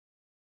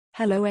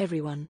Hello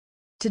everyone.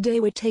 Today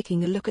we're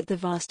taking a look at the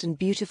vast and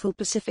beautiful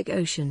Pacific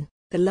Ocean,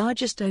 the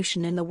largest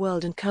ocean in the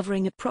world and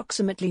covering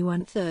approximately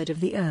 1/3 of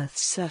the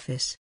Earth's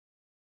surface.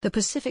 The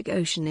Pacific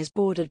Ocean is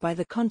bordered by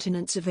the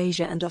continents of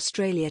Asia and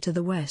Australia to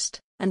the west,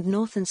 and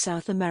North and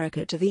South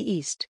America to the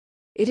east.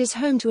 It is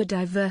home to a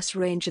diverse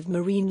range of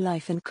marine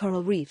life and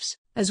coral reefs,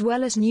 as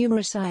well as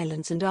numerous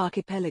islands and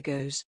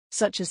archipelagos,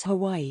 such as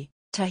Hawaii,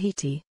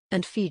 Tahiti,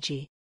 and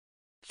Fiji.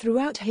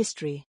 Throughout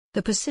history,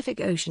 the Pacific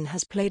Ocean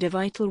has played a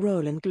vital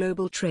role in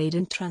global trade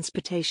and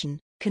transportation,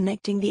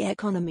 connecting the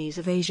economies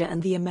of Asia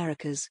and the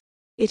Americas.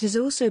 It has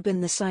also been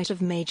the site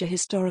of major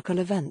historical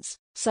events,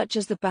 such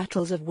as the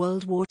battles of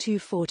World War II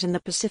fought in the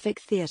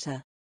Pacific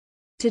Theater.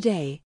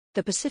 Today,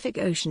 the Pacific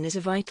Ocean is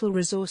a vital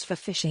resource for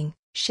fishing,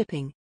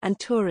 shipping, and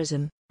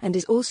tourism, and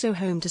is also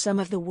home to some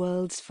of the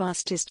world's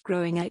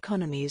fastest-growing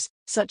economies,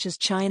 such as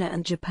China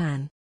and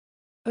Japan.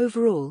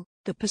 Overall,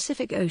 the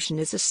Pacific Ocean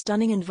is a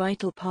stunning and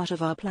vital part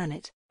of our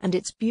planet, and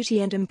its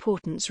beauty and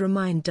importance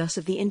remind us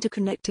of the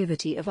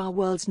interconnectivity of our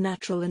world's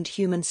natural and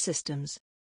human systems.